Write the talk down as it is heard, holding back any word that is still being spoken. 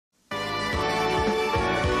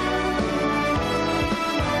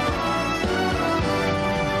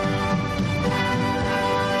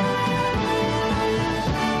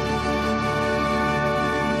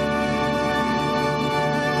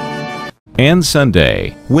And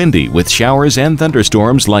Sunday, windy with showers and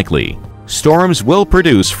thunderstorms likely. Storms will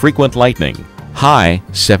produce frequent lightning. High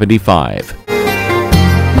 75.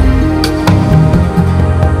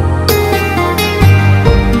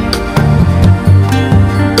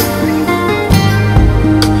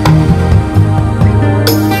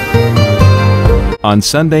 On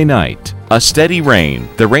Sunday night, a steady rain.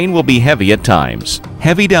 The rain will be heavy at times.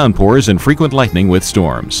 Heavy downpours and frequent lightning with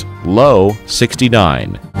storms. Low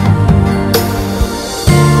 69.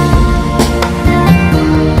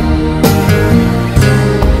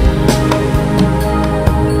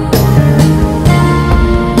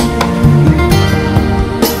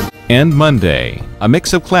 And Monday, a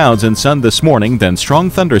mix of clouds and sun this morning, then strong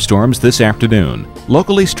thunderstorms this afternoon.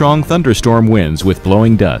 Locally strong thunderstorm winds with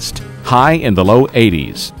blowing dust. High in the low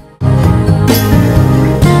 80s.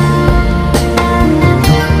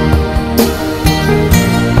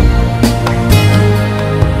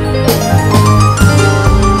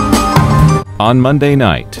 On Monday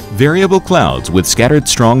night, variable clouds with scattered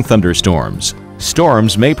strong thunderstorms.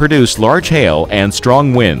 Storms may produce large hail and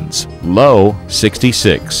strong winds. Low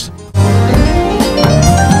 66.